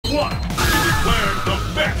one is declared the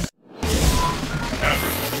best.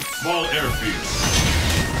 Africa, small airfield.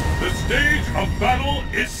 The stage of battle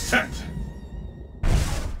is set.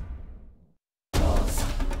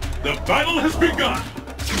 The battle has begun.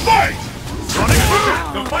 Fight! Sonic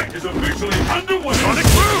Boom! The fight is officially underway. Sonic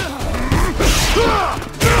Boom!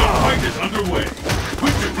 The fight is underway.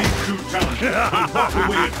 Which of these two challengers will walk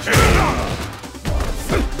away a champion?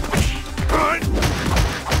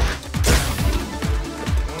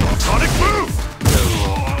 Sonic Boom!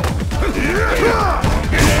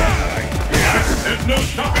 There's no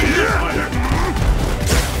stopping this fighter.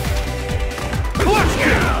 Clutch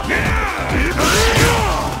kick!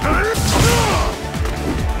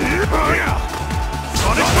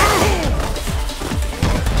 Sonic Boom!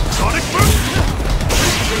 Sonic Boom!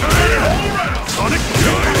 Sonic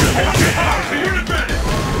Boom! To your advantage!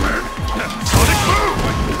 Sonic Boom!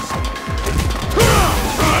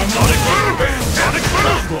 Sonic Boom! Sonic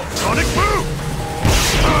Boom! Sonic Boom!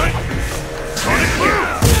 Sonic Boom!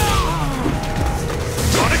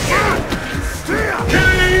 Sonic Boom!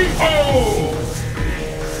 KO!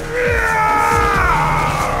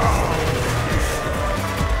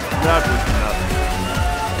 That was nothing.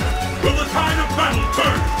 Will the tide of battle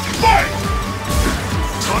turn? Fight!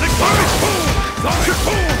 Sonic Boom! Sonic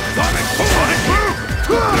Boom! Sonic Boom! Sonic Boom!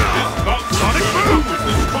 This bout Sonic Boom with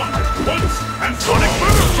this combat once and Sonic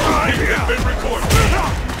Boom! Has been recorded.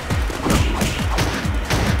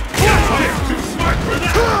 Sonic too smart for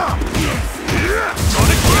that.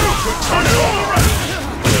 Sonic Boom! Turn it all around.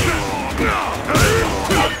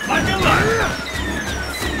 Up like a light.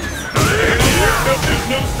 There's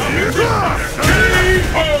no stopping this fighter.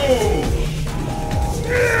 KO!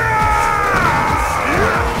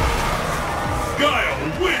 Guile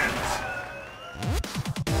wins!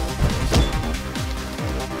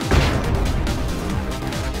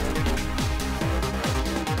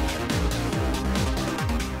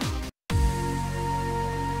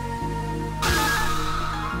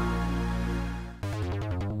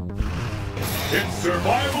 It's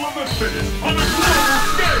survival of the fittest on a global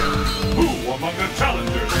scale! Who among the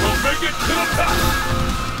challengers will make it to the top?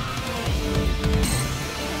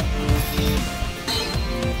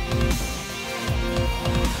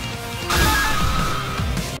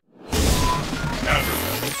 Africa,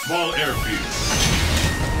 small airfield.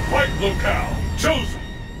 Fight locale chosen.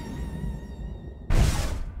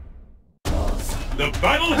 The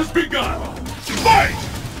battle has begun. Fight!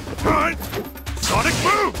 Sonic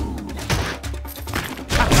Boom!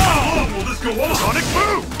 How long will this go on? Sonic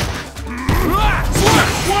Boom!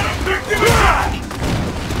 What a victim attack!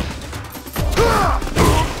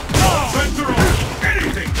 All bets are on.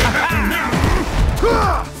 Anything can happen now!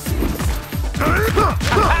 Sonic Boom!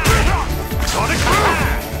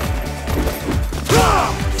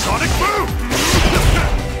 Sonic Boom!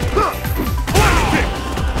 Flash kick!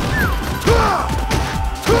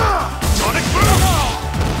 Sonic Boom!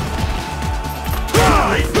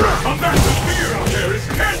 Come back to fear out there is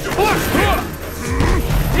tangible! Flash kick!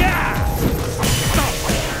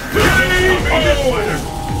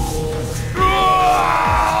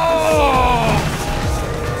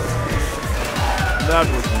 That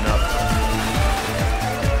was nothing.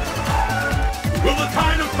 Will the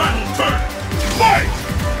tide of battle turn? Fight!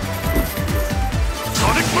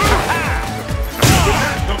 Sonic Boom!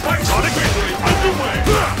 The fight Sonic victory underway!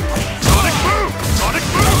 Sonic Boom! Sonic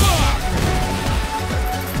Boom!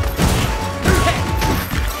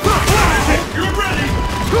 You're ready!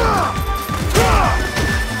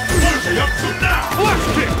 Up to now! Flash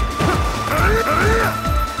kick!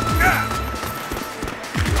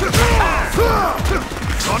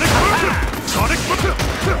 Sonic Boom! Sonic Boom!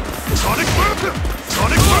 Sonic Boom!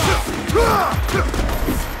 Sonic Boom!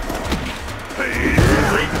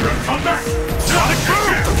 Wait for a comeback! Sonic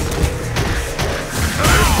Boom!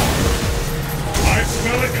 I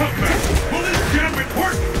smell a comeback! Will this gambit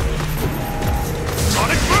work?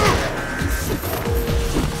 Sonic Boom!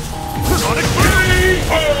 Sonic Boom!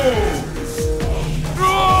 Oh!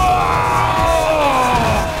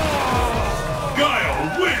 Guile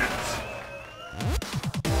wins!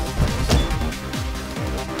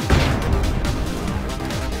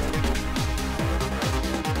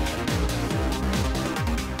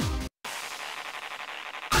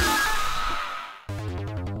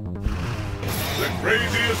 The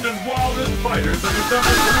craziest and wildest fighters have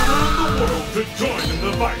assembled from around the world to join in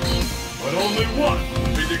the fight. But only one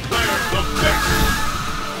will be declared the best.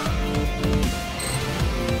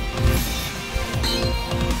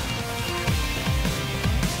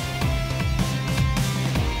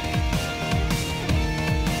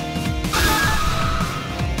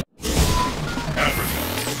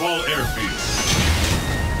 Small airfield.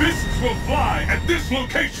 Fists will fly at this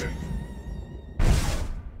location.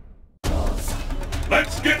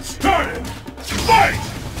 Let's get started. Fight!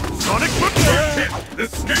 Sonic Boom! The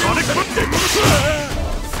Sonic Boom!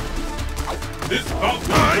 This bout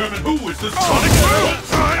will determine who is the Sonic Boom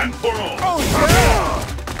and for all.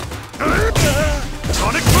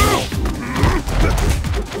 Sonic Boom!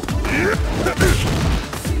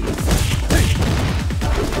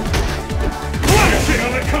 Flashing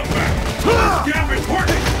on the comeback! Scam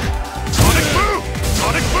reporting! Sonic Boom!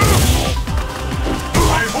 Sonic Boom!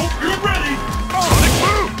 I hope you're ready! Sonic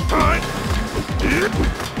Boom! Time!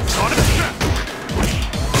 Sonic Snap!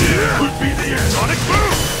 Could be the end! Sonic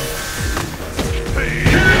Boom!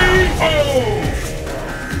 K.O.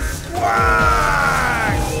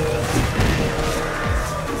 Swag!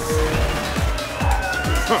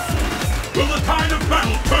 Will the tide of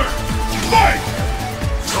battle turn? Fight!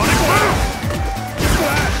 Sonic Boom!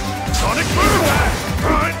 Splash! Sonic Boom!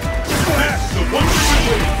 Right! That's the one we've been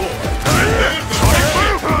waiting for! And there's the Sonic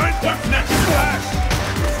Boom! What's next? Splash!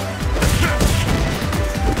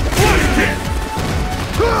 What is it?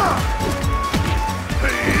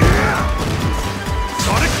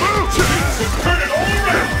 Sonic Boom! Turn it all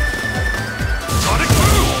around! Sonic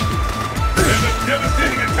Boom! And a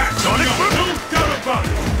devastating attack! Sonic Boom! No doubt about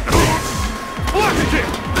it! What is it?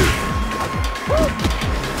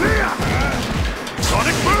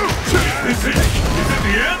 Sonic Boom! Is it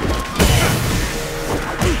the end?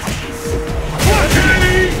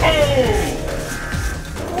 K.O.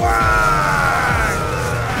 Wow!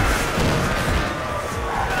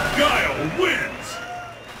 Guile wins!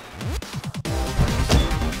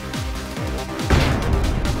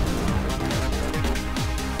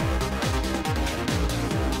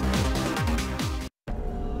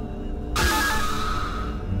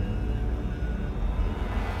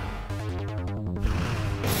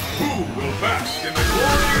 Who will bask in the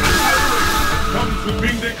glory and adoration that comes with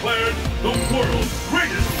being declared the world's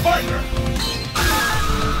greatest fighter?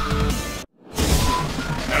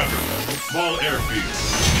 Africa, small airfield.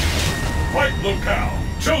 Fight locale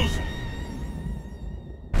chosen.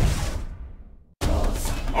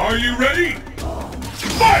 Are you ready?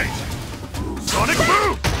 Fight! Sonic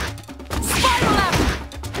Boom!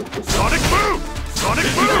 Sonic Boom! Sonic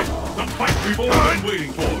Boom! The fight we've all been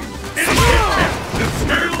waiting for. It's the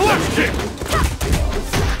scale left kick!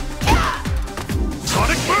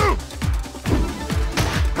 Sonic Boom!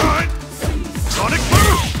 Sonic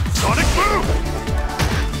Boom! Sonic Boom!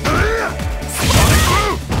 Sonic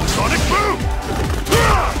Boom! Sonic Boom!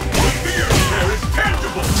 The fear there is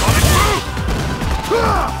tangible! Sonic Boom!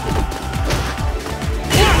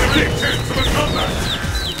 What a big chance of a comeback!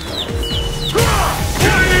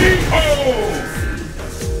 K.O.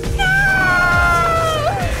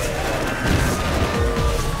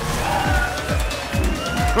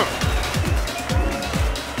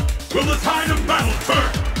 Will the tide of battle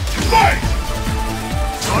turn? Fight!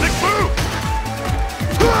 Sonic Boom!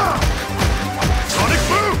 Sonic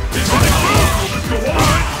Boom! Sonic Boom! Let's go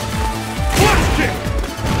on! Flash kick!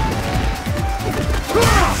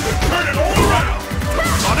 Turn it all around!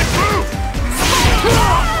 Sonic Boom!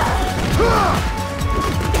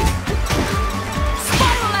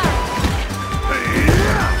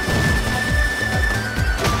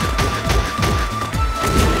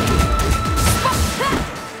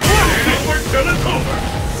 Till it's over!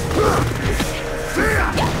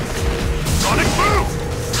 Sonic Boom!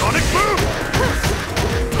 Sonic Boom!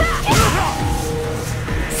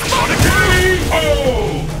 Sonic K.O.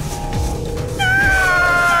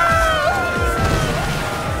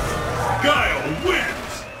 Guile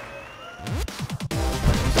wins!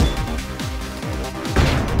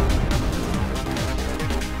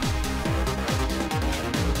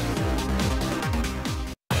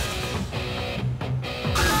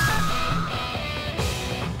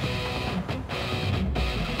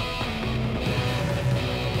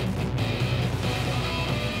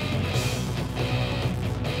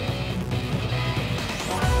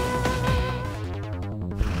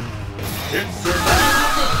 It's survival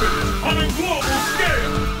of the fittest on a global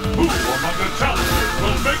scale! Who among the challengers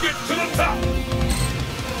will make it to the top?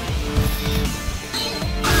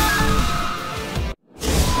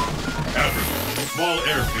 Africa, small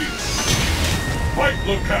airfield. Fight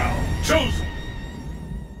locale chosen!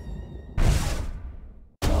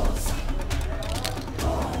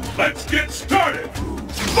 Let's get started!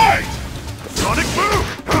 Fight! Sonic Boom!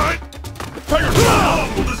 Tiger, how long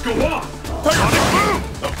will this go on? Sonic Boom!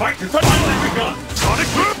 The fight has finally begun! Sonic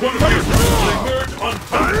Boom! One of these will emerge on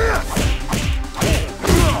top!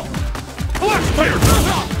 Flash Tiger!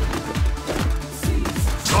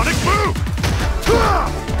 Sonic Boom!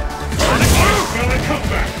 Sonic Boom! Gonna come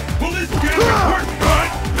back!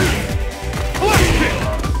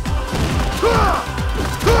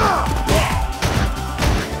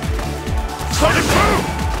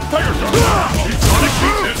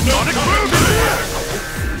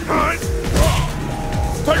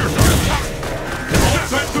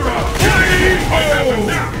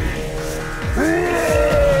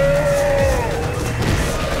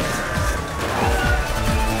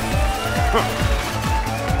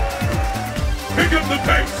 the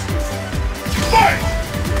pace! Fight!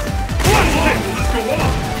 Let's go on!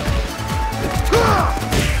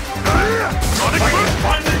 Sonic Boom has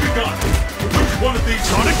finally begun! Which one of these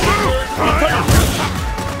Sonic Boom will take us?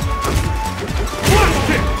 One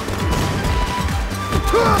kick!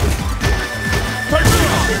 Tiger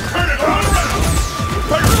Drop will turn it all around!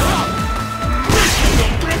 Tiger Drop!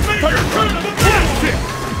 Tiger Turn to the one kick!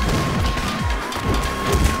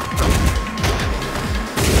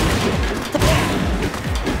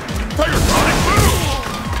 Tiger Sonic Boom!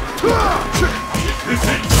 Is this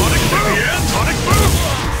it? Sonic Boom! Yeah, Sonic Boom!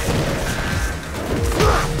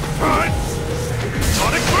 Alright!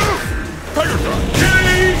 Sonic Boom! Tiger Drop!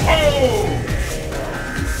 K.O.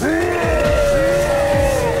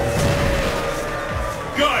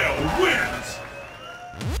 Guile wins!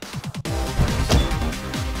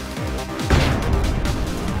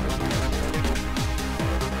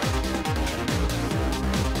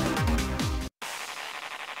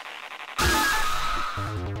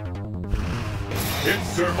 It's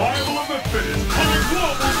survival of the fittest on a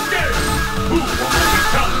global scale! Who among the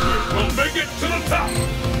challengers will make it to the top?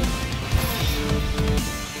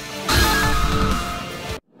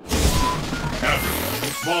 Africa,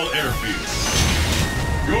 small airfield.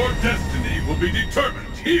 Your destiny will be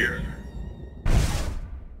determined here!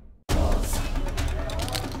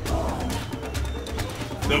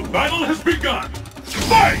 The battle has begun!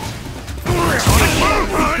 Fight! Sonic Boom!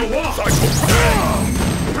 Let's go on!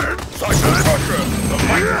 Psycho Crusher! The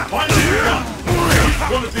fight has finally begun! Each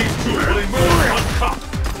one of these two will emerge on top!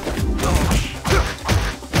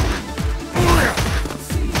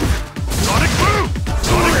 Sonic Boom!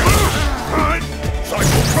 Sonic Boom! Right!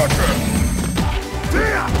 Psycho Crusher!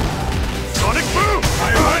 Sonic Boom! I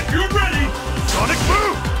hope you're ready! Sonic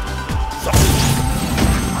Boom!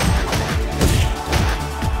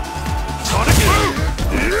 Sonic Boom!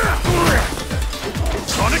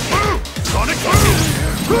 Sonic Boom! Sonic Boom!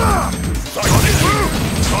 Sonic Boom!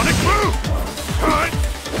 Sonic Boom! Alright!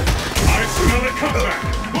 I smell a comeback!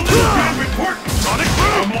 Will this game report? Sonic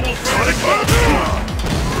Boom! I'm almost ready! Sonic Boom!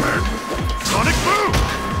 Sonic Boom!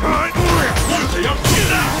 Alright! One day up to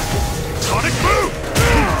now! Sonic Boom!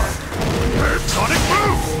 Sonic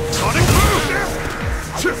Boom! Sonic Boom!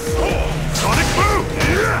 Sonic Boom!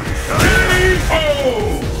 K.O.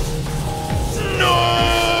 No!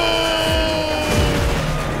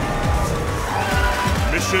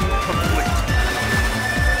 Mission complete.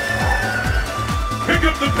 Pick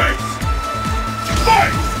up the pace.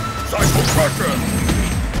 Fight! Psycho Crusher!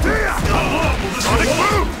 How long will this Sonic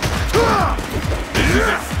Boom! This is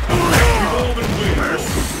it. Evolve and win.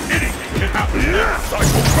 Anything can happen now.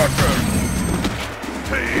 Psycho Crusher!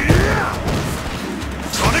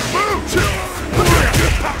 Sonic Boom!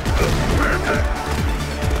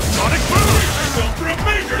 Sonic Boom! Yourself for a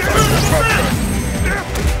major turn of events!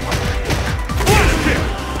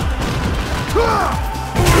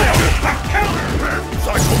 Counter!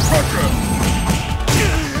 Psycho Crusher!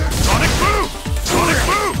 Sonic Boom! Sonic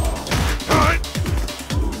Boom! Alright!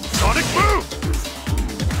 Sonic Boom!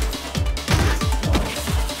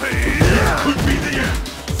 Could be the end!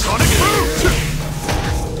 Sonic Boom!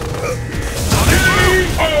 Sonic Boom!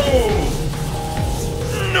 Oh!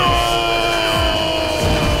 No!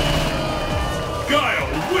 Guile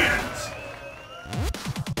wins!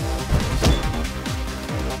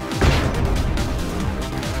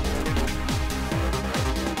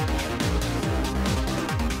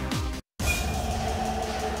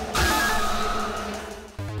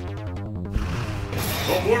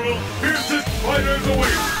 The world's fiercest fighters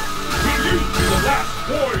await! Will you be the last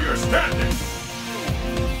warrior standing?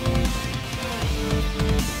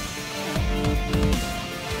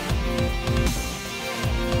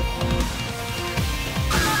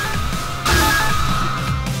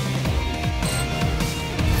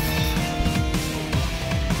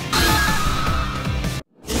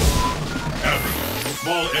 Africa,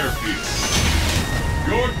 small airfield.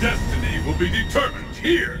 Your destiny will be determined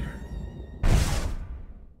here!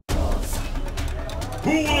 Who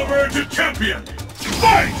will emerge a champion?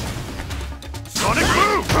 Fight! Sonic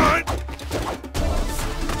Boom! Right?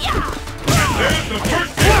 Yeah! And there's the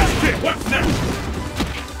first kick! What's next?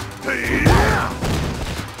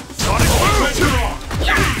 Sonic Boom!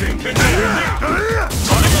 Anything can happen now!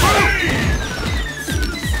 Sonic Boom!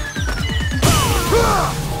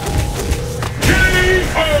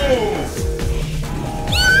 K.O.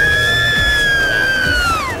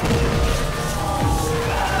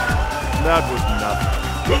 That was nothing.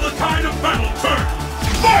 Will the tide of battle turn?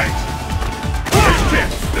 Fight! First kick!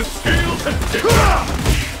 The scales have tipped!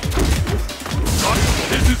 Sonic,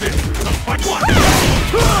 this is it! The fight! One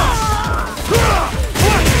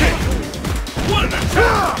kick! What an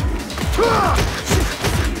attack!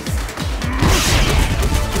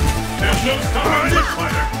 There's no stopping this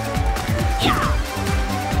fighter!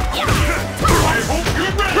 I hope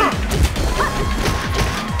you're ready!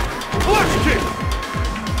 Flash kick!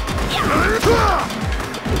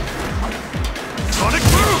 Sonic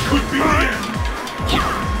boom could be the end!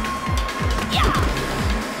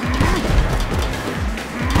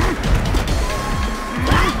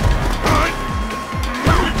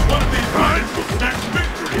 Which one of these fighters will snatch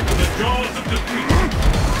victory from the jaws of defeat?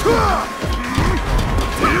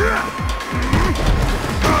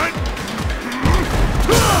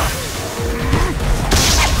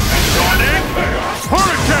 Sonic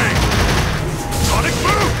Hurricane! Sonic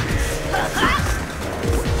boom!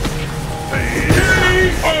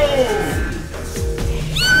 K.O.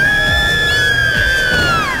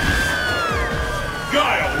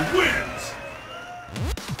 Guile wins!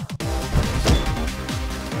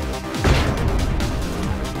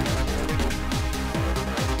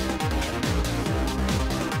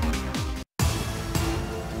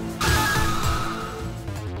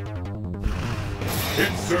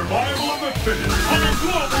 It's survival of the fittest on a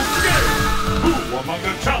global scale! Who among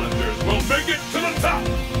the challengers will make it to the top?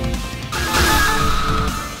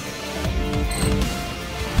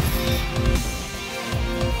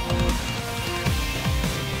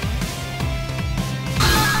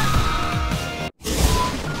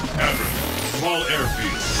 Average, small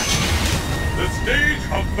airfield. The stage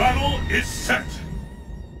of battle is set!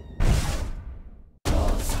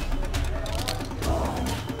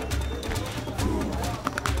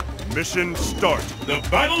 Mission start. The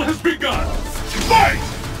battle has begun. Fight!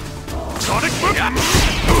 Sonic boom!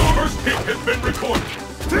 The first hit has been recorded.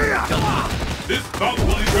 This bout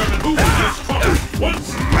will determine who is the strongest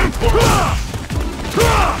once and for all.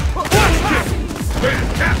 Flash kick!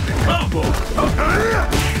 Fantastic combo!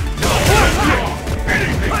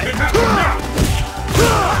 Anything can happen now!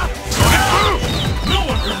 Sonic boom! No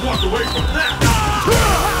one can walk away from that!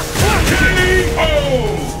 K.O.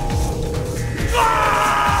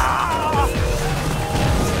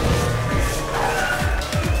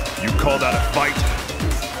 Call that a fight?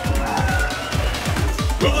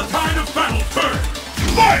 Will the tide of battle turn?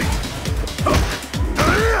 Fight!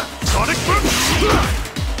 Sonic boom!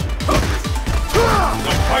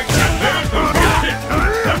 The fight that bears the first hit!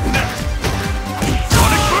 Up next!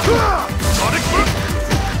 Sonic boom! Sonic boom!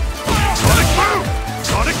 Sonic boom!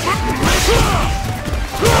 Sonic boom!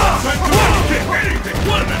 Anything!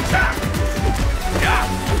 What an attack!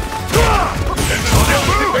 And Sonic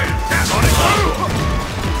boom! Sonic boom!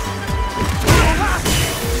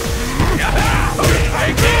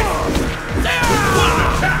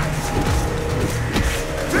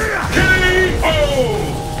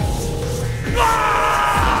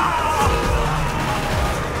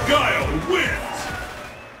 Guile wins!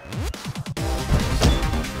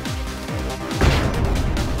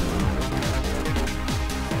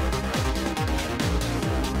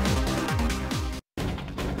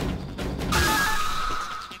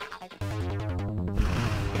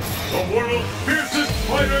 The world's fiercest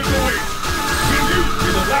fighters await! Will you be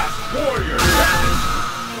the last warrior standing?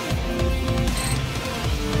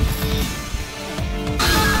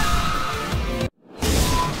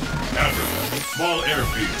 Africa, small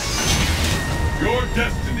airfield. Your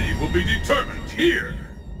destiny will be determined here.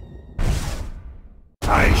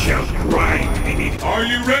 I shall grind in it. Are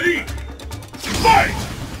you ready? Fight!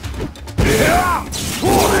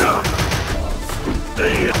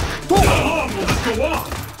 How long will this go on?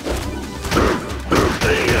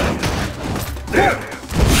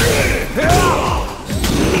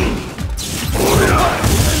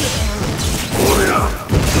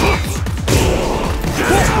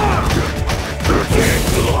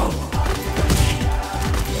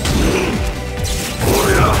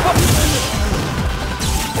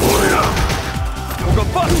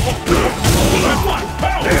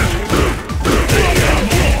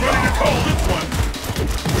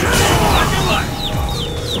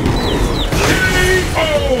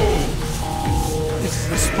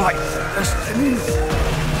 Fight destiny.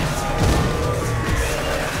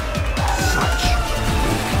 Such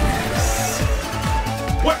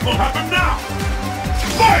what will happen now?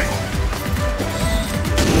 Fight!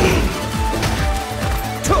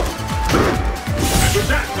 After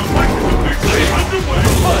that, the fight is officially underway.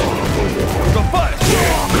 The fight!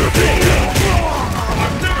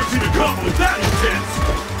 I've never seen a combo that intense.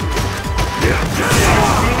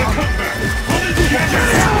 The comeback. What is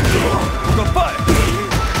the fight?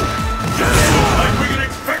 Like we can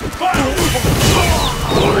expect violence!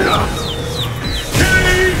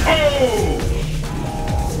 K.O.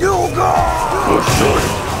 You go!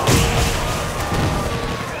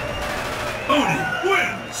 Oni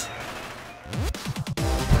wins!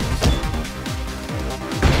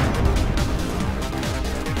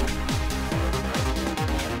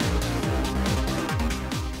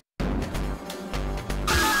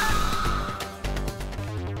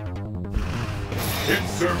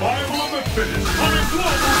 It's survival of the fittest on a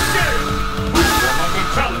global scale! Who among the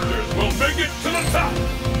challengers will make it to the top?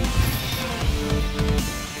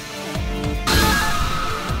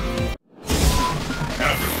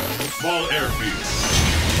 Africa, small airfield.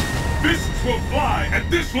 Fists will fly at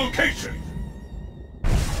this location!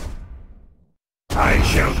 I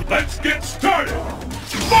shall... Let's get started!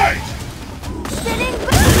 Fight! Spinning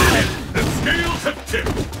back! The scales have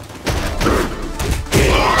tipped!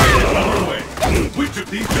 Another way. Which of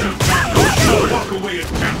these will walk away and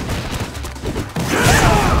count?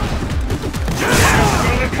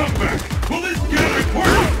 Gonna come back. Will this get it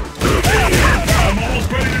working? I'm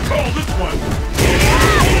almost ready to call this one.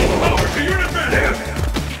 Power to your advantage.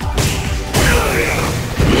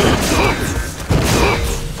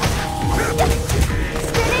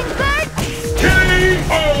 Spinning back!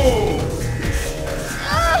 K.O.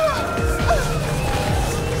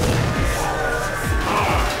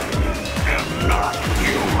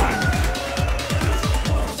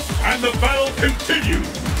 And the battle continues!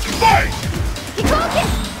 Fight! Let's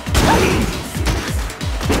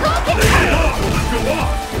Go on!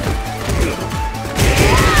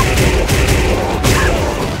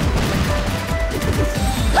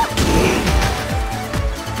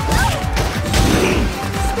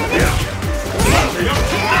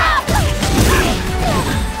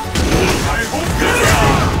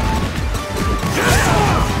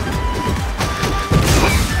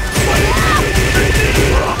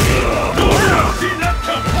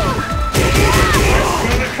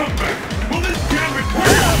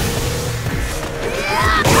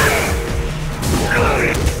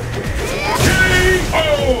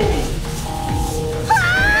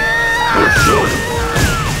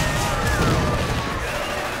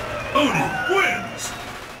 Oni wins!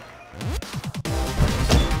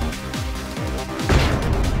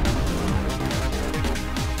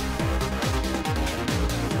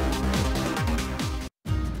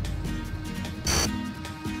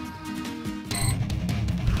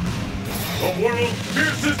 The world's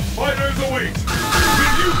fiercest fighters await!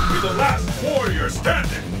 Will you be the last warrior standing?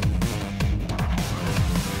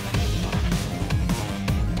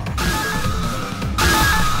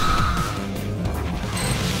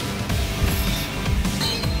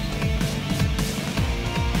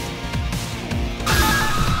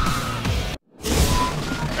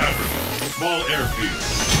 Small airfield.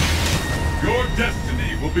 Your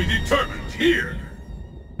destiny will be determined here.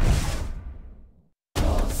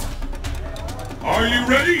 Are you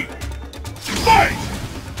ready? Fight!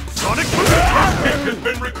 Sonic Boom! Kick has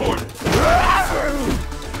been recorded. This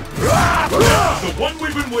is the one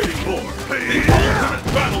we've been waiting for. The ultimate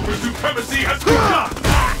battle for supremacy has begun.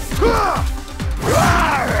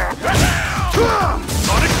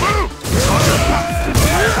 Sonic Boom!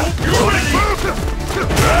 I hope you're ready.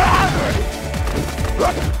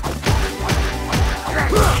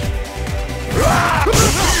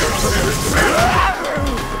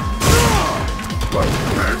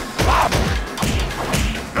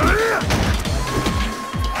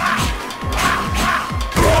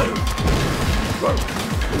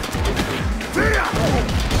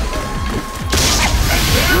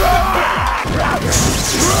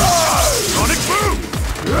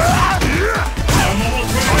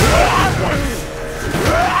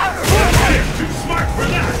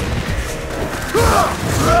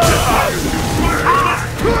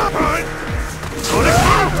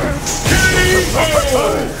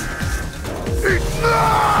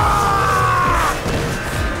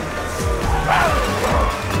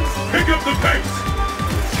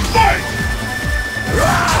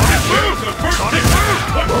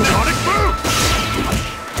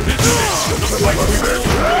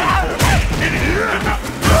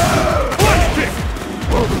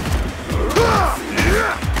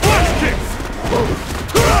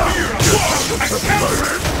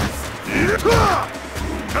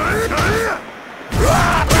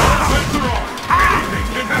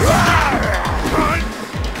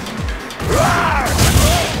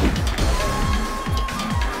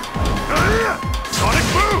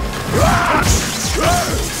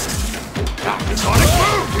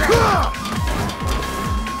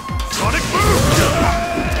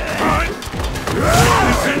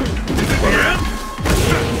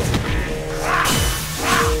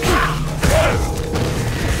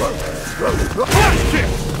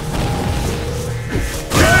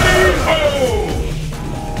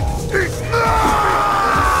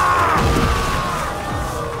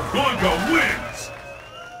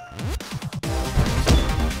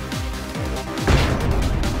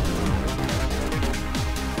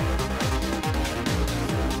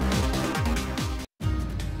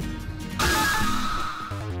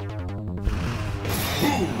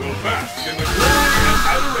 will bask in the glory and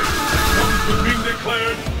adoration that comes with being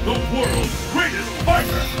declared the world's greatest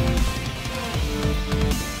fighter?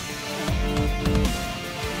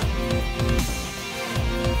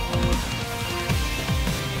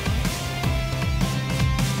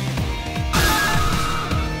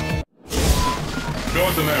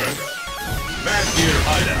 North America, Mad Gear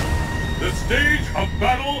Hideout. The stage of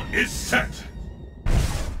battle is set.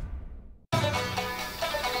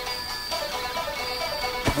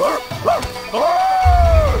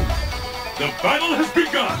 The battle has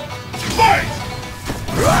begun! Fight!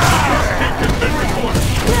 First kick has been recorded.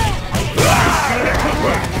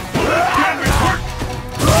 Can we work?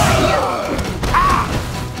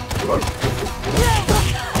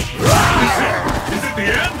 Is it the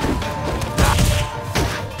end?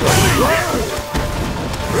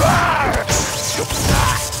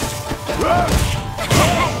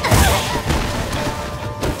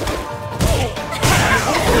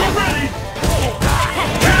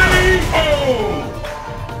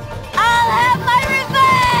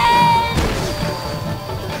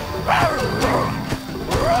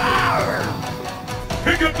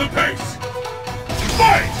 Pick up the pace!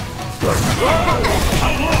 Fight!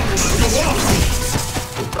 How long will this go on?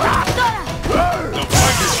 The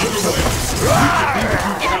fight is underway. Each of these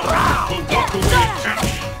two challengers will walk away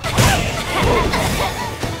champion.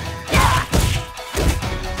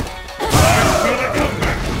 Another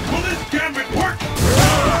comeback. Will this gambit work?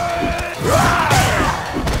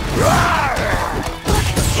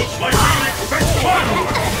 Looks like we can expect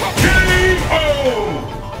fireworks. K.O.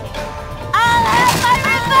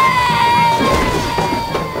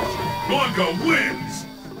 Blanca wins!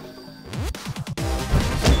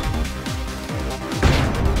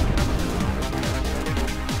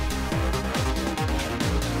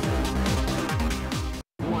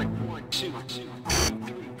 One, two,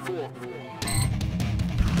 three, four.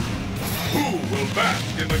 Who will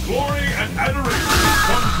bask in the glory and adoration that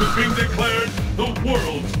comes with being declared the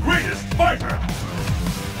world's greatest fighter?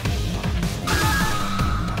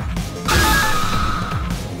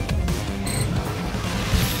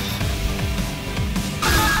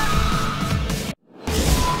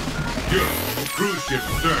 Cruise ship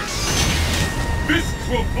stern. Fists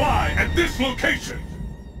will fly at this location.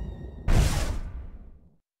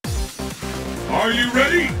 Are you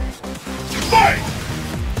ready? Fight!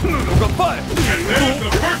 Fight! And there's the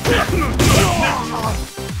first hit.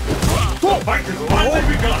 The fight has finally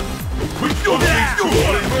begun. Which one of these two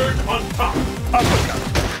will emerge on top? Uppercut!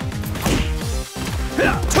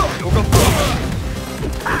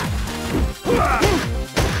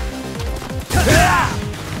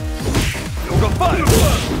 Yoga fight!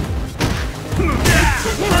 To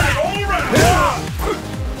turn it all around!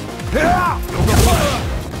 Yoga fight!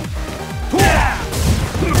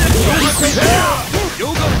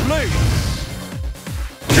 Yoga blade!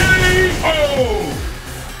 K.O.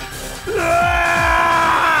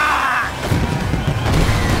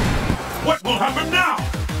 What will happen now?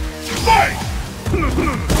 Fight!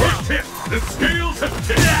 First hit, the scales have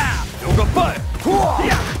tipped. Yoga fight!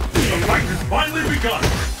 The fight has finally begun.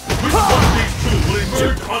 Which one of these two will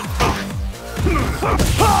emerge on top?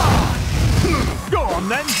 Go on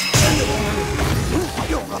then!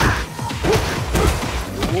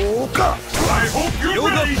 I hope you're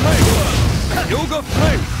Yoga ready! blade! Yoga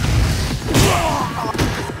blade!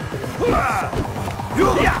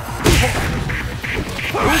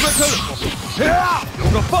 Yoga teleport!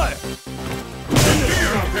 Yoga fire! The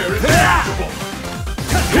fear out there is manageable!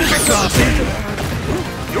 Yoga classy!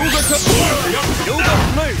 Yoga teleport! Yoga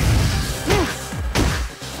blade!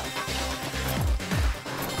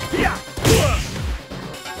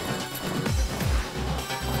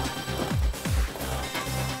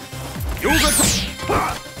 Yoga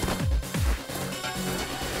teleport!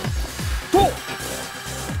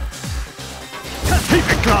 Keep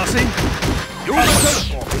it classy! Yoga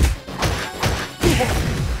teleport!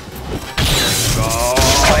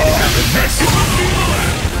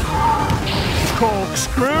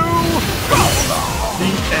 Corkscrew! The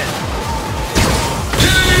end.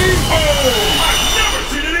 K.O. I've never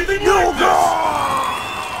seen anything like this!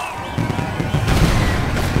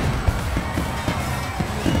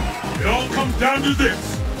 It all comes down to this.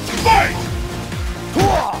 Fight!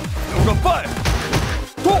 Yoga fire!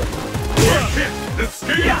 First hit, the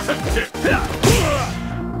scales have tipped.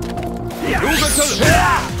 Yoga teleport!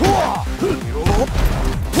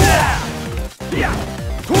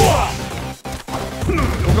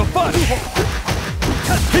 Yoga fire!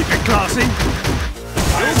 Keep it classy!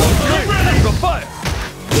 Yoga blade! Yoga fire!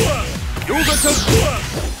 Yoga teleport!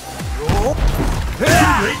 Too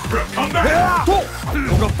late for a comeback.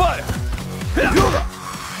 Yoga fire! Yoga!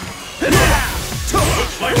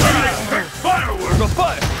 You're gonna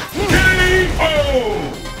fire!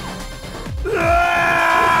 KO!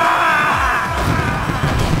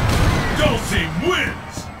 Dulcie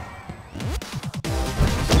wins!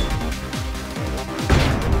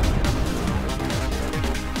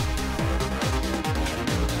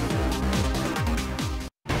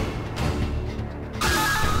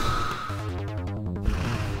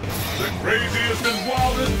 The craziest and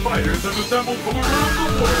wildest fighters have assembled from around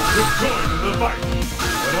the world to join in the fight.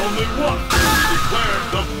 But only one will be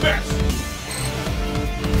declared the best.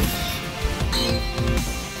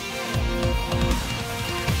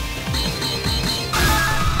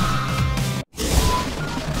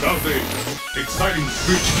 Now the exciting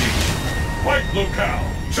switch game. Fight locale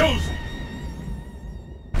chosen.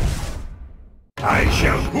 I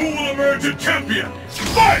shall. Who will emerge a champion?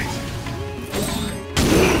 Fight!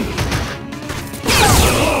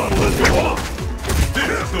 This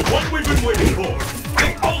is the one we've been waiting for.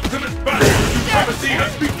 The ultimate battle of supremacy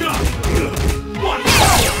has begun. One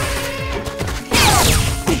power!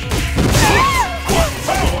 One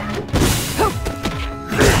power!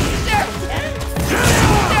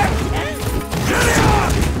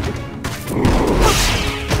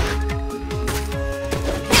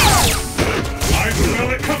 I smell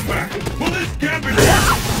a comeback. Will this gambit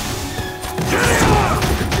work?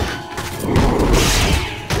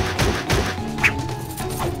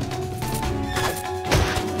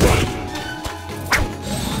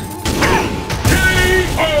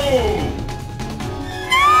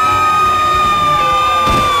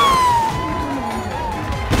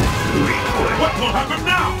 What will happen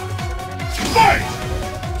now? Fight!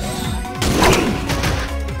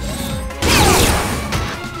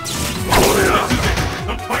 This is it!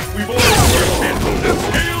 The fight we've all worked in! The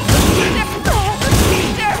scales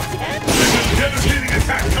There's a devastating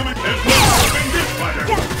attack coming as well as stopping this fighter!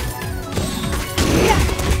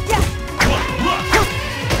 Look!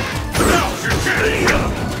 Now's your chance!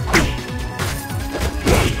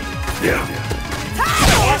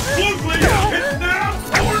 Watch closely! It's now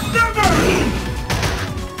or never!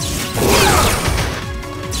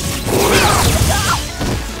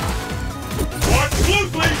 Watch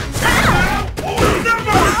closely! It's now or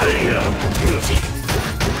never!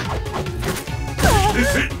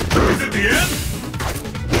 Is it the end?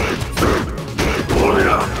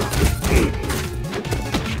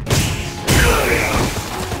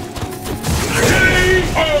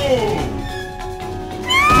 KO!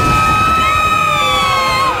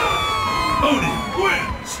 Oni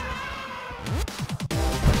wins!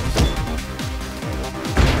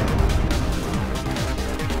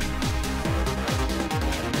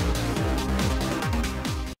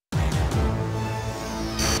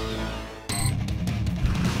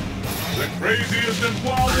 The craziest and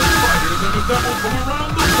wildest fighters have assembled from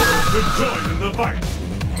around the world to join in the fight.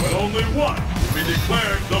 But only one will be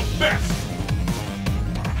declared the best.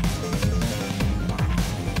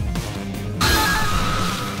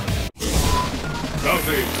 Now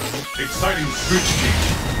the exciting switch game.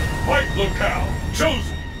 Fight locale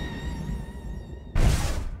chosen.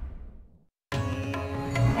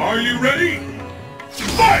 Are you ready?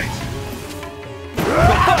 Fight!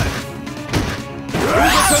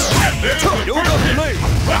 And there's the first hit.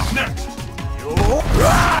 What's next?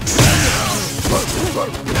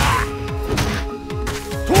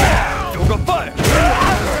 Yoga fire!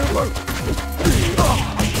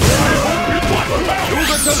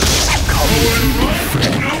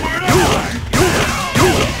 Nowhere to hide!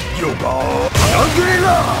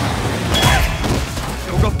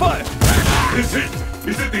 Yoga fire! Is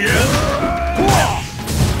it the end?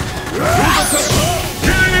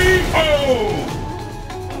 KO!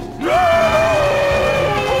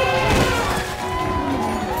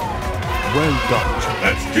 Well done.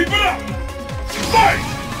 Let's keep it up! Fight!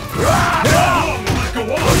 How long will this go on?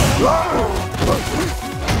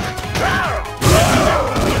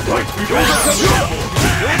 The fight we've Yoga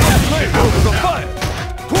fire!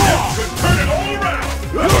 could turn it all around!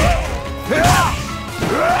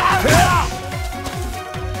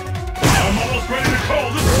 I'm almost ready to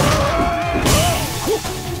call this one!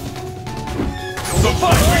 The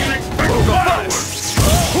fight we can expect fireworks!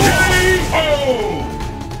 KO!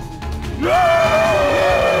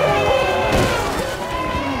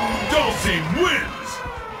 Dulcie wins!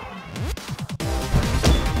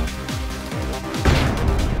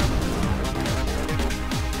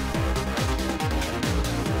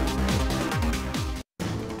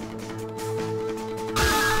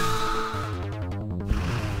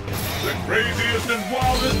 The craziest and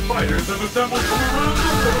wildest fighters have assembled from around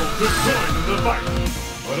the world to join in the fight.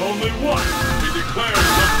 But only one will be declared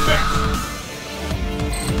the best.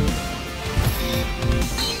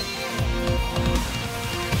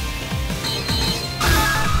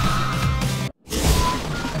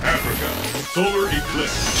 solar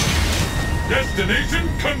eclipse. Destination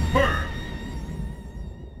confirmed.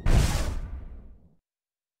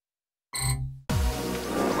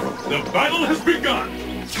 The battle has begun.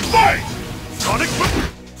 Fight! Sonic boom!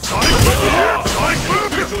 Sonic boom! Sonic boom!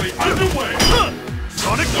 Officially underway.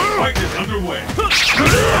 Sonic The boom! fight is underway.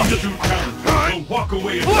 The two challengers will walk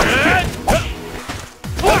away in one.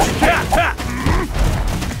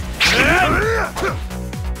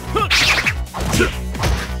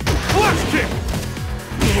 Flash kick!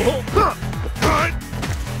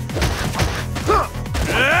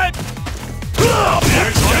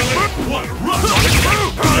 What a run!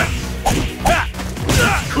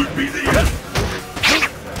 Could be the end.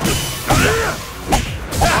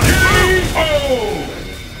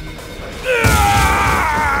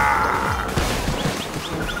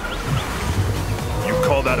 You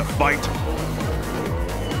call that a fight?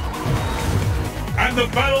 And the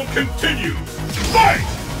battle continues. Fight!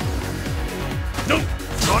 No!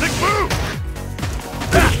 Sonic boom!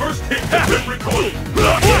 The first hit has been recorded.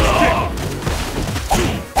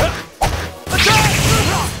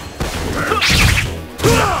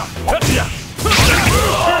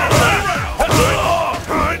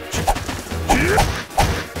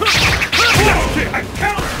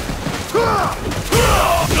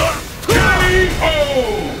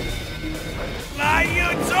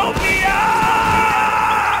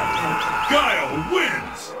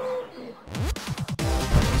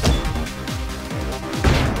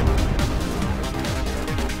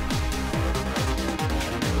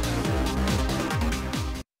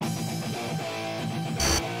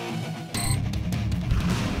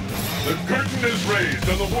 The curtain is raised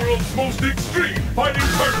on the world's most extreme fighting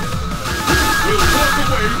tournament. Who will walk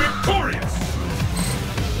away victorious?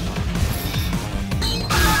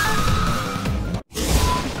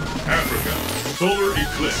 Africa, solar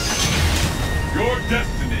eclipse. Your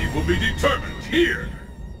destiny will be determined here.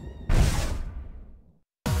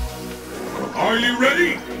 Are you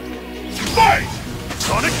ready? Fight!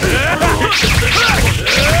 Sonic! Where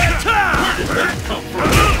did that come from?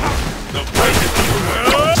 The fight is underway.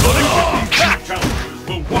 Challengers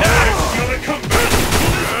will walk out on a comeback.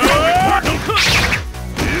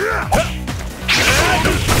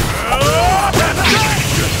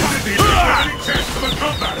 Any chance of a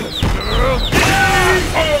comeback?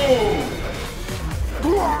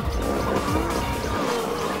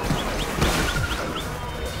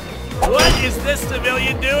 What is this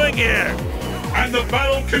civilian doing here? And the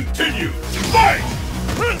battle continues. Fight!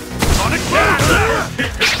 Sonic boom!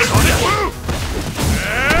 Sonic boom!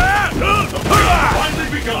 The fight has finally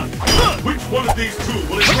begun. Which one of these two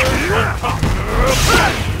will emerge on top?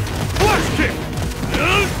 Flash kick!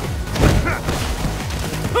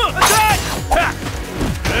 Attack!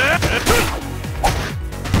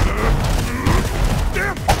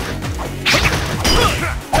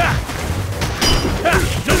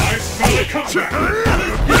 I smell a comeback.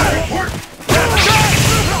 This is important.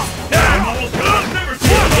 I'm almost I've never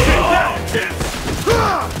seen a kick that intense.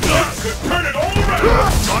 This could turn it all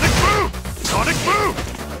around. Sonic boom! Sonic boom!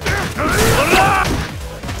 Sonic boom! That could be the last.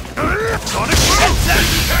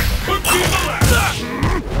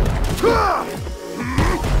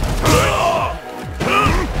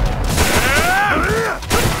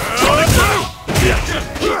 Sonic boom! Just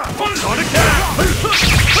keep punching. Sonic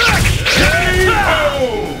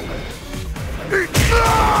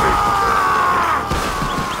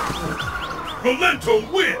Rolento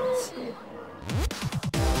wins.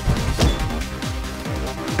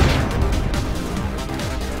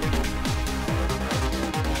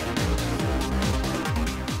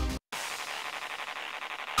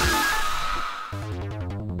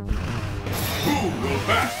 Who will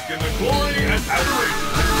bask in the glory and adoration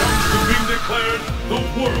that comes to being declared the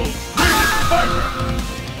world's greatest fighter?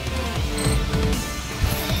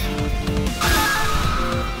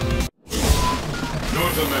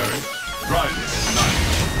 North America, Friday night.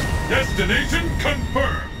 Destination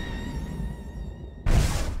confirmed.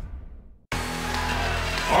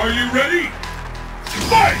 Are you ready?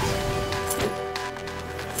 Fight!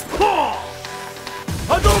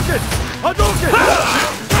 Hadouken! Hadouken!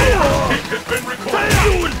 Kick has been recorded.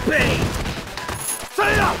 You in pain!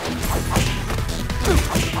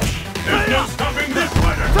 There's no stopping this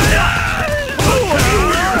fighter.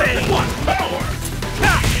 What power!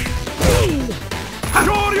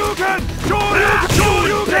 Shoryuken!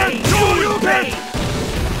 Shoryuken! Shoryuken!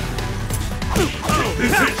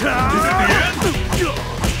 Is it the end?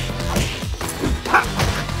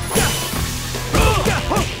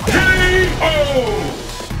 K.O.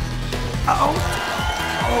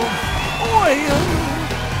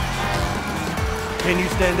 Can you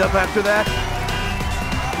stand up after that?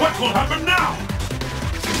 What will happen now?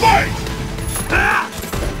 Fight!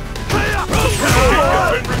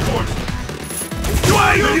 Has been recorded.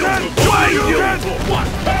 What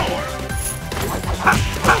power?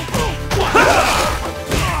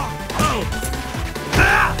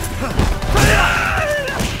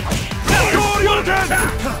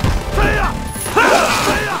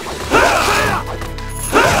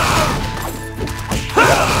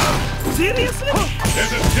 Seriously?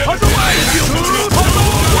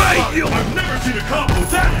 I've never seen a combo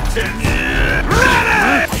that intense!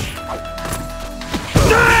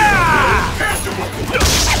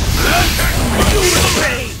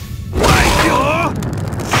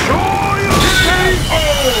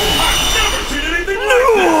 I've never seen anything like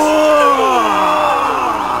this!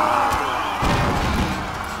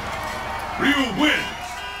 Ryu wins!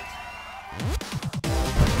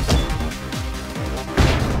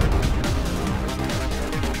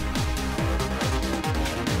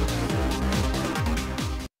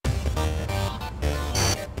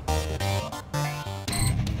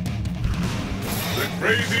 The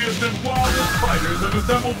craziest and wildest fighters have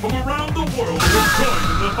assembled from around the world to join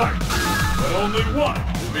in the fight. But only one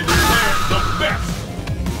will be declared the best.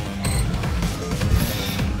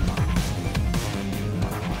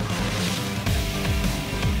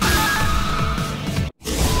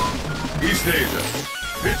 East Asia,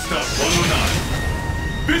 pit stop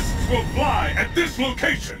 109. Fists will fly at this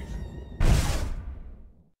location.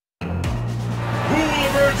 Who will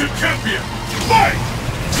emerge a champion? Fight!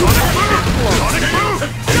 Sonic move! Sonic move!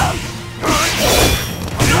 I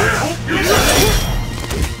hope you're ready!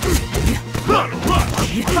 Run!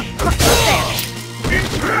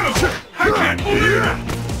 Incredible! I can't believe it!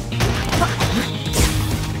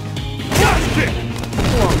 Flash kick!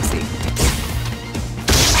 Clumsy.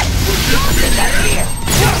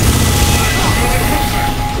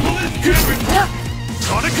 Will this champion work?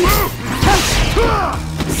 Sonic move!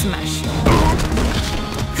 Smash.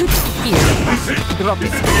 Here. Drop Is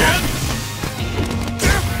it. it the end?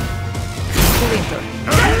 Splinter.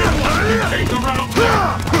 You take the round.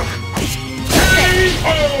 K.O.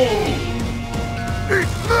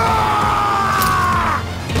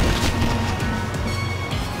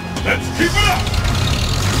 Let's keep it up!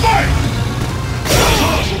 Fight! How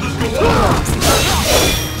long will this go on?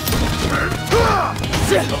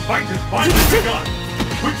 The fight has finally begun!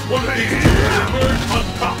 Which one of these two will emerge on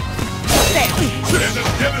top? There's a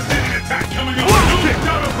devastating attack coming up! No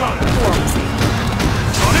doubt about it!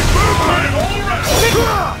 Sonic move! Right, all around!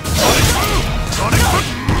 Sonic move! Sonic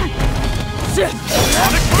move!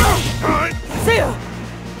 Sonic move! Alright!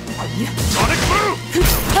 Sonic move!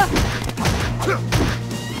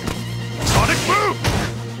 Sonic move!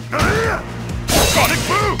 Sonic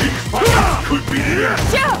move! These fighters could be the end!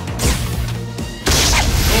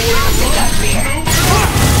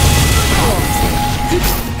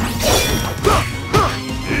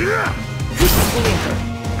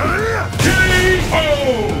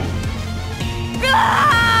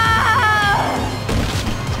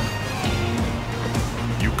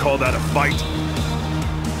 You call that a fight?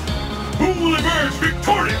 Who will emerge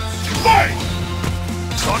victorious? Fight!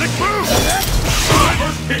 Sonic move! The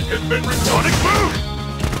first hit has been Sonic move!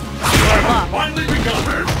 Time has finally begun!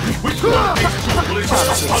 Which one of these two will emerge on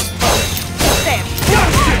top?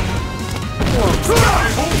 I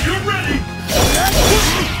hope you're ready!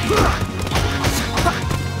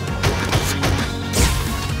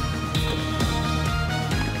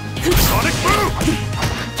 Sonic move!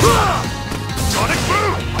 Sonic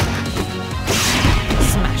move!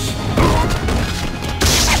 Smash.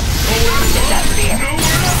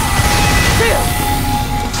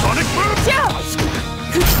 Sonic move!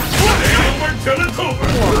 It ain't over till it's over!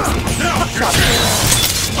 Now you're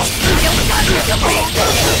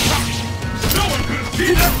no one could have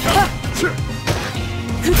seen that coming!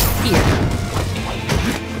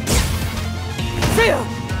 Here.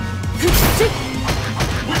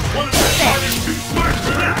 Which one of the fighters too smart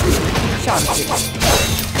for that? Sharpshooter.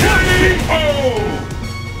 K.O.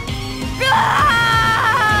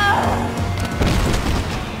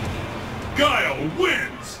 Guile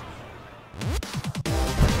wins!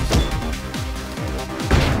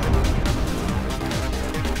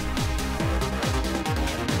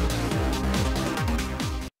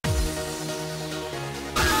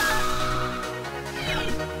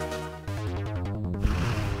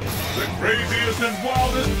 The craziest and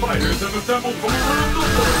wildest fighters have assembled from around the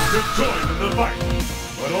world to join in the fight.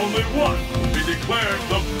 But only one will be declared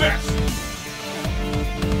the best.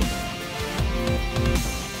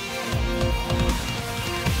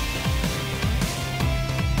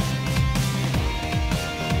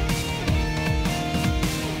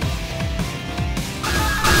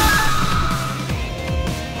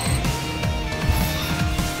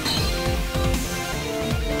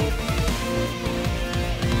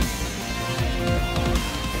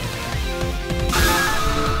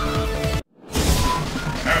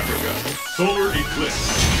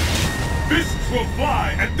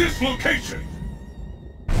 its location.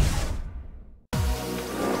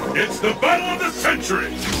 It's the battle of the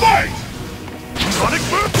century! Fight! Sonic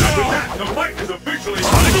Boom! After that, the fight is officially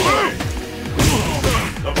underway!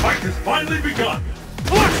 The fight has finally begun!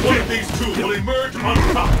 One of these two will emerge on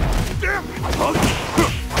top!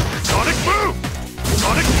 Sonic Boom!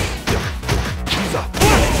 Sonic...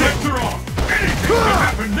 Checks are off! Anything can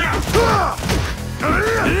happen now! Sonic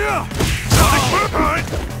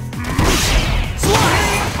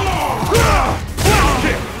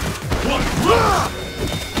Boom! One blow!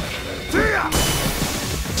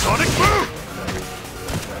 Sonic Boom!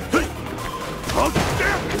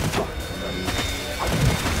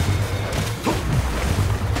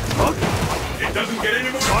 It doesn't get any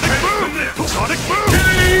more Sonic intense Boom! than this! Sonic Boom!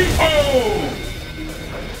 K.O.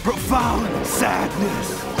 Profound sadness.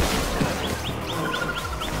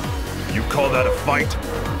 You call that a fight?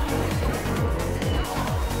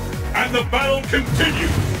 And the battle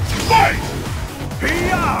continues! Fight!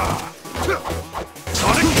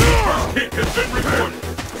 Sonic Boom! First hit has been recorded!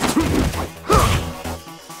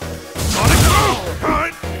 Sonic Boom!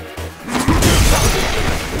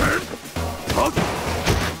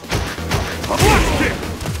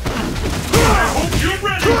 I hope you're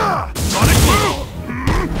ready! Sonic Boom!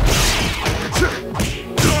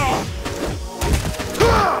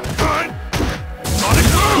 Sonic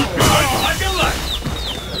Boom! Like a light!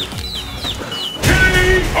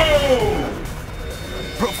 K.O.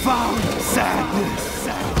 Profound sadness.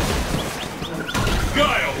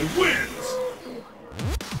 Guile wins!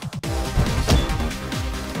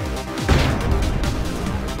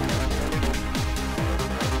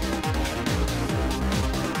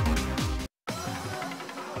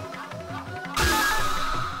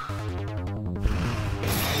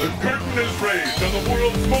 The curtain is raised on the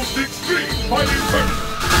world's most extreme fighting tournament!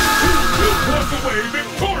 Who will walk away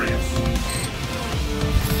victorious?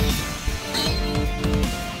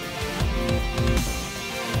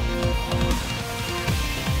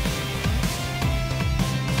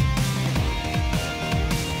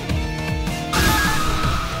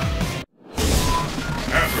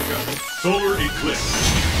 Africa, solar eclipse.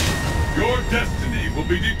 Your destiny will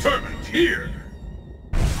be determined here.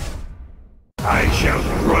 I shall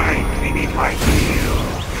grind beneath my heel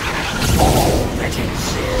all that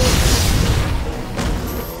exists.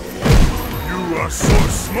 You are so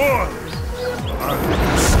smart.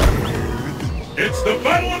 I'm scared. It's the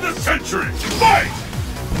battle of the century! Fight!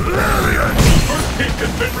 Brilliant. First kick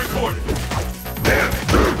has been recorded. This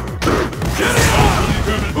will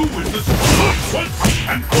determine who wins the sport once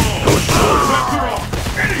and for all. Sets are off.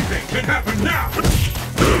 Anything can happen now.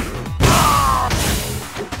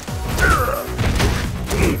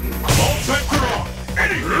 All sets are off.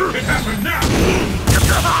 Anything can happen now.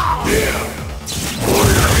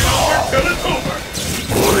 Till it's over.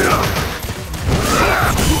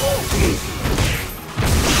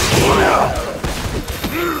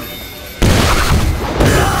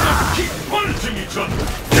 Just keep punishing each other.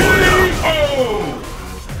 K.O.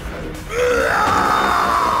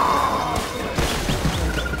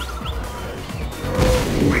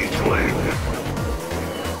 Weakling.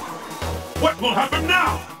 What will happen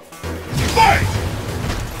now? Fight!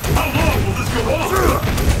 How long will this go on?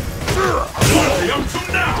 What are they up to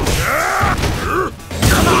now?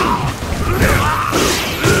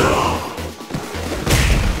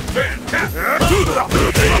 Fantastic!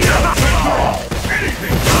 Anything can happen now!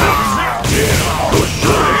 Ain't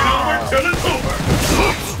over till it's over!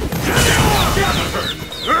 Gather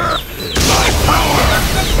her! My power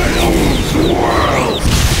owns the world.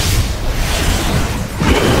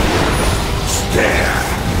 Stare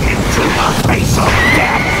into the face of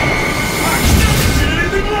death. I've never seen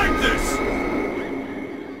anything like this!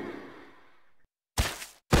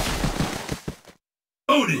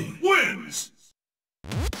 Oni wins!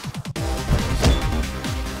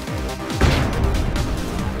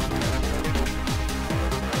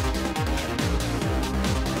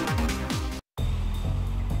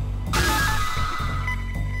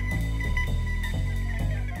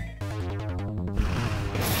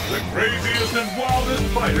 The craziest and wildest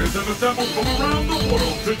fighters have assembled from around the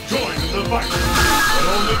world to join in the fight. But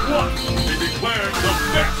only one will be declared the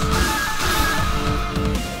best.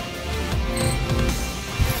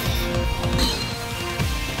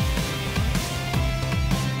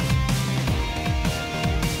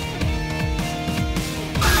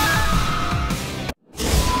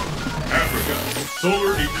 Africa,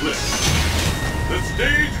 solar eclipse. The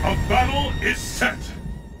stage of battle is set.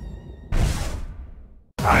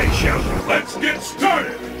 I shall. Let's get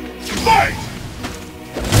started! Fight!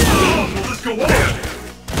 How long will this go on?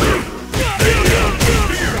 Fear!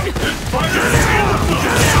 This fighter is in the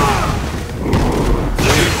blood!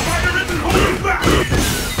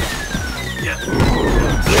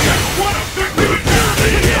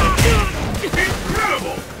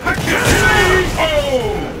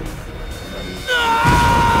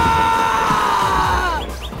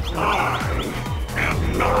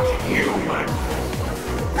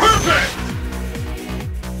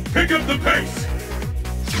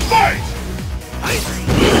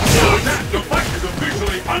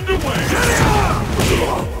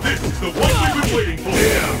 we've been waiting for.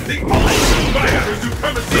 The ultimate fighter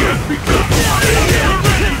supremacy has begun. You're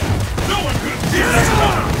ready. No one could see that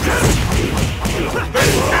coming.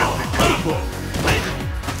 Fantastic combo.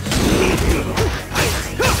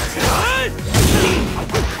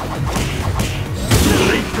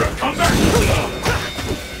 Late for a comeback.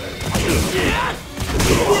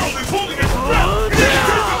 The world is holding its breath in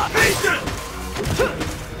anticipation.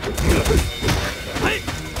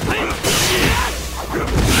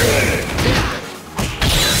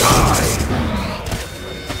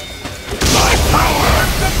 My power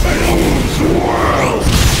moves worlds!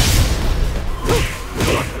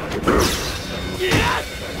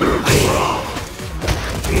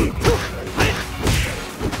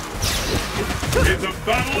 It's a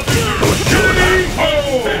battle of the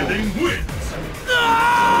Standing wins!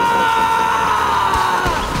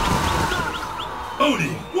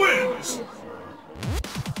 Oni wins!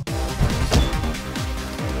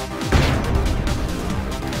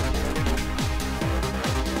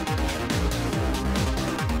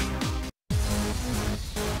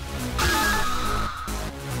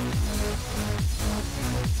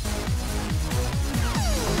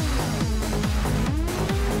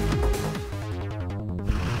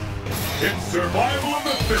 It's survival of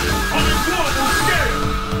the fittest on a global scale!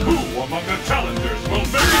 Who among the challengers will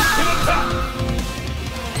make it to the top?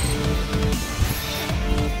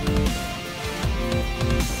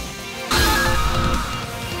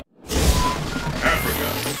 Africa,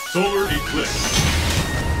 solar eclipse.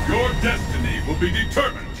 Your destiny will be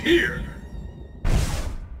determined here.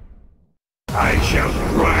 I shall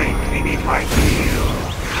grind beneath my heel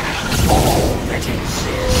all that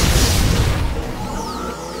exists.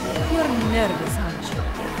 You're nervous, aren't you?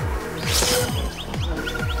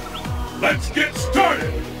 Let's get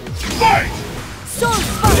started! Fight! Soul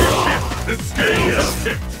Spark! The scale has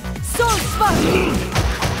tipped! Soul Spark!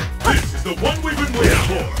 This is the one we've been waiting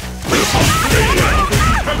for! The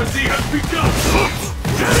supremacy has begun!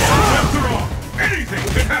 After all, anything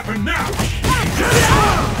can happen now!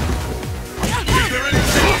 Is there any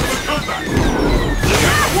chance of a comeback?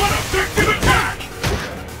 That's one effective attack!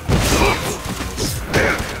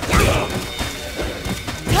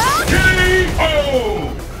 K.O.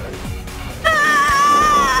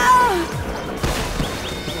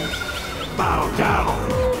 Bow down!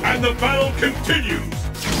 And the battle continues!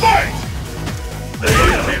 Fight! The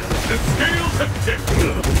scales have tipped!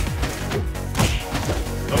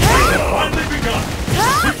 The fight has finally begun!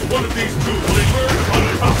 Which one of these two will emerge on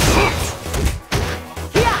top?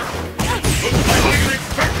 Looks like we can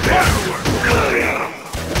expect fireworks!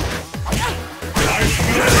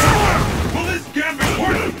 Will this gambit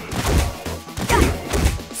work?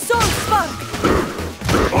 Soul Spark!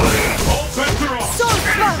 All bets are off! Soul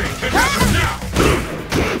Spark! Anything can happen now!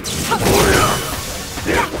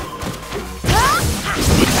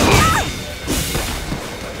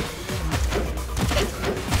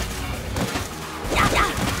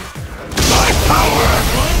 My power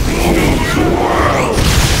moves worlds!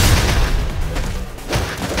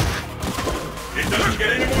 It doesn't get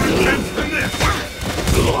any more intense than this!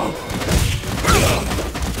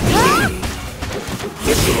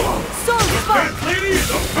 Soul Spark! That lady is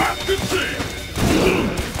about to sing!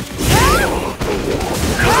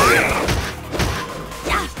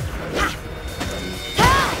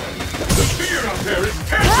 The fear out there is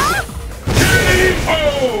tangible! K.O.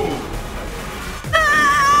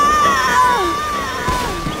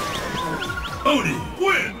 Oni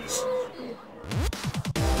wins!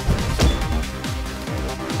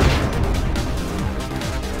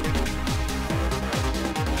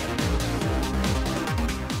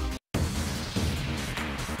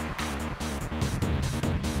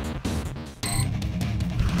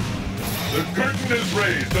 The curtain is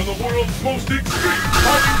raised on the world's most extreme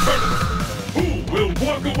fighting tournament. Who will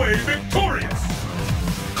walk away victorious?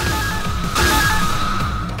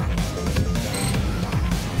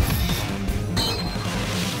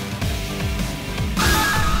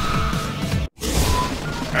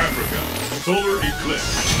 Africa, solar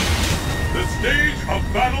eclipse. The stage of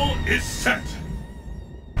battle is set.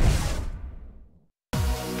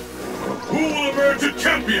 Who will emerge a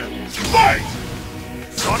champion? Fight!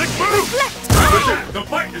 Sonic move! With that, the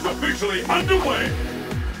fight is officially underway.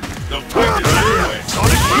 The fight is underway.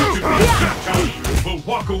 Sonic move! To be a challenger will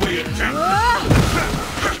walk away a champion.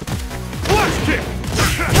 Flash kick!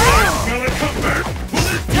 Smell a comeback! Will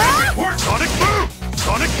this gambit work? Sonic move!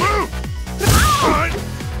 Sonic move!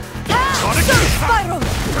 Sonic move! Spiral!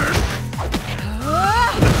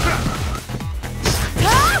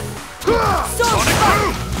 Sonic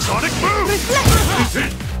move! Sonic move!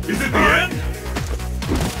 Is it the end?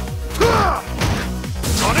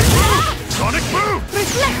 Sonic move! Sonic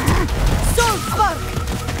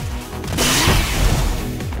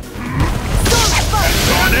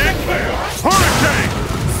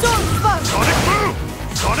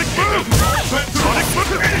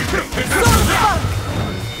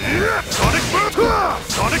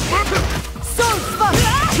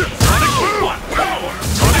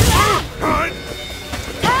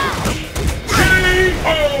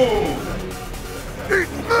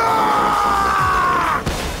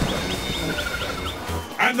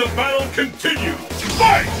And the battle continues!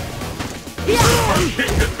 Fight! Yeah! First kick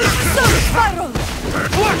has been Soul Spiral!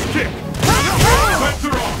 Flash kick! Sets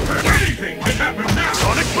are off! Anything can happen now!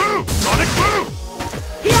 Sonic boom! Sonic boom!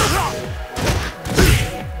 Yeah!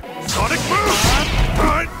 Sonic boom!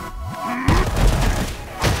 Right.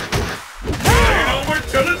 Ain't over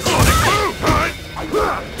till it's Sonic Boom! Right.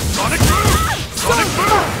 Sonic boom! Sonic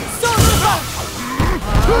boom! Soul Spark!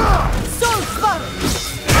 Soul Spark!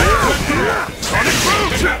 Sonic boom!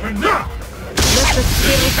 can happen now! Let the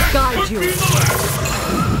spirits guide Could you! be the last!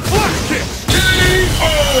 Flash kick!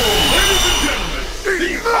 K.O. Ladies and gentlemen,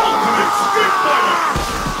 the ultimate Street Fighter!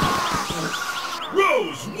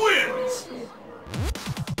 Rose wins!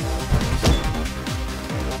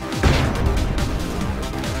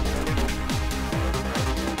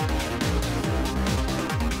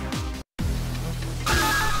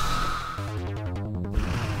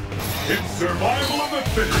 It's survival of the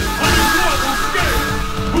fittest on a global scale!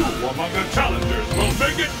 Who among the challengers will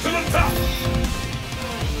make it to the top?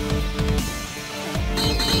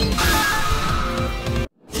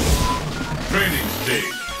 Training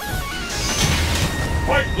stage.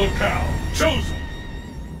 Fight locale chosen.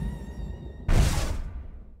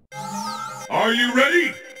 Are you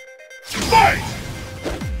ready? Fight!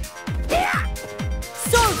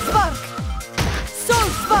 Soul Spark! Soul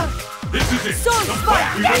Spark! This is it. Soul The Spark!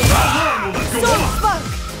 fight we've been so long will let's go Soul on. Spark!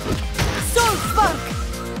 Soul Spark!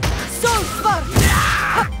 Soul Spark!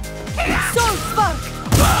 Soul Spark!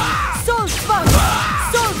 Soul Spark!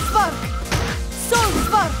 Soul Spark! Soul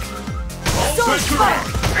Spark! All Soul bets are Spark!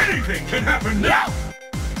 on. Anything can happen now.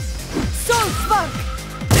 Soul Spark!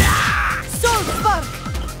 Soul Spark!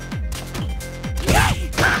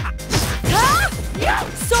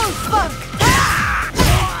 Soul Spark!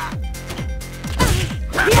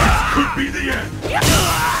 Could be the end.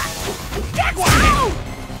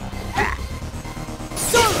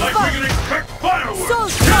 Soul Like we Spark! can expect fireworks. Soul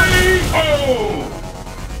Spark! K.O.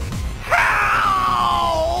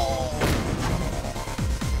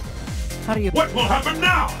 How do you... What will happen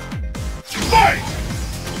now? Fight!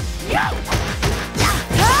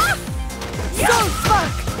 Soul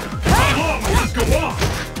Spark! How long will this go on?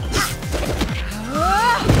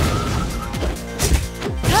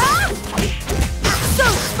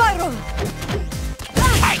 Soul Spiral!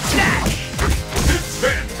 This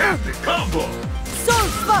fantastic combo! Soul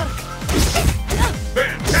Spark!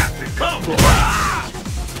 Fantastic combo!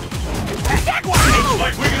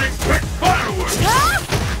 Like we can expect fireworks!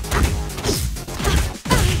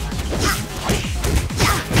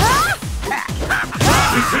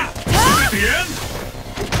 Is it the end?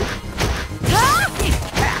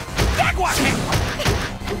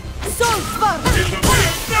 Soul Spark! Is the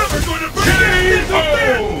fight never going to finish?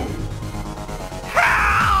 K.O.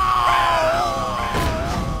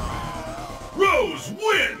 Rose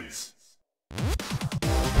wins!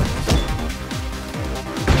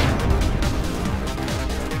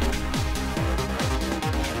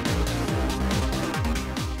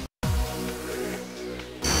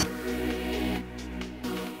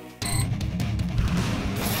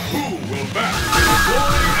 Who will back the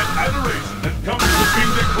glory and adoration that comes with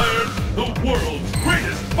being declared the world's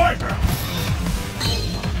greatest fighter?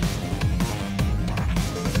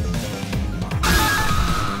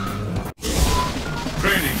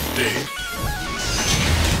 Training stage.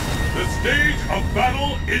 The stage of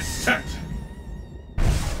battle is set.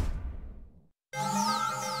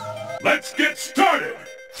 Let's get started.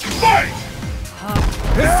 Fight!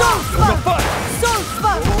 Soul Spark! Soul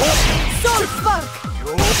Spark! Soul Spark!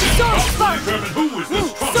 Soul Spark! Determine who is the Soul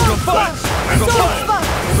strongest. Spark! Soul Spark!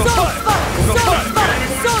 Soul Spark! Soul Spark!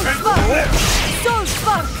 Soul Spark! Soul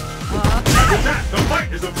Spark! After that, the fight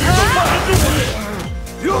is officially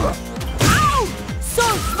underway.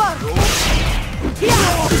 Soul Spark!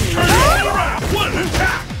 Turn it all around. One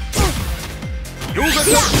attack. Soul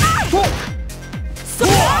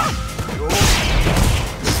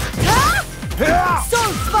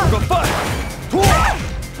Soul Spark!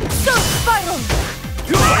 Soul Spiral!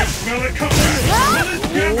 I smell it coming. Let it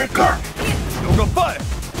get it dark.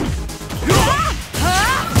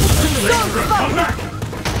 Soul Spark! Come back.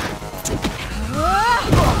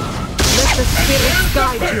 Let the spirits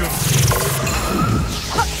guide you!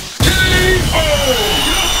 K.O.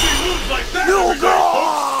 You don't see moves like that every day,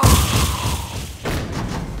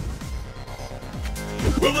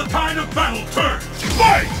 folks. Will the tide of battle turn?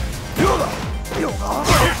 Fight!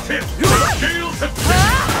 Hit him! The scales have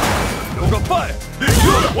tipped! This is the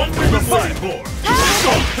one we've been waiting for! The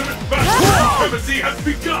ultimate battle of supremacy has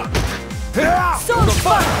begun! Soul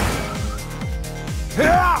Spark!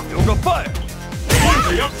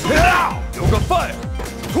 Only up to now!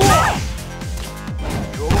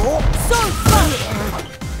 Soul Spark!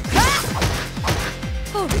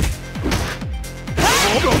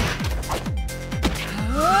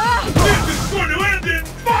 This is going to end in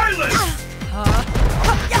violence!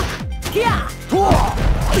 Yeah!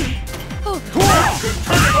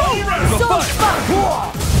 Turn it all around! Soul Spark!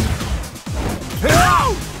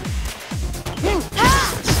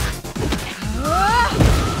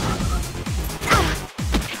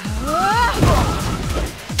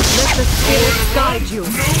 Let the spirits guide you!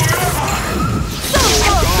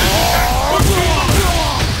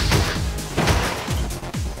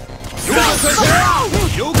 Soul Spark!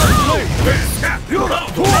 Yoga Blade!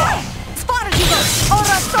 Spargigo!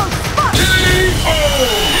 Ora Soul Spark! It's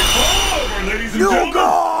over, ladies and gentlemen!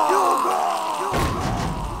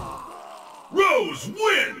 Rose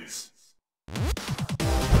wins!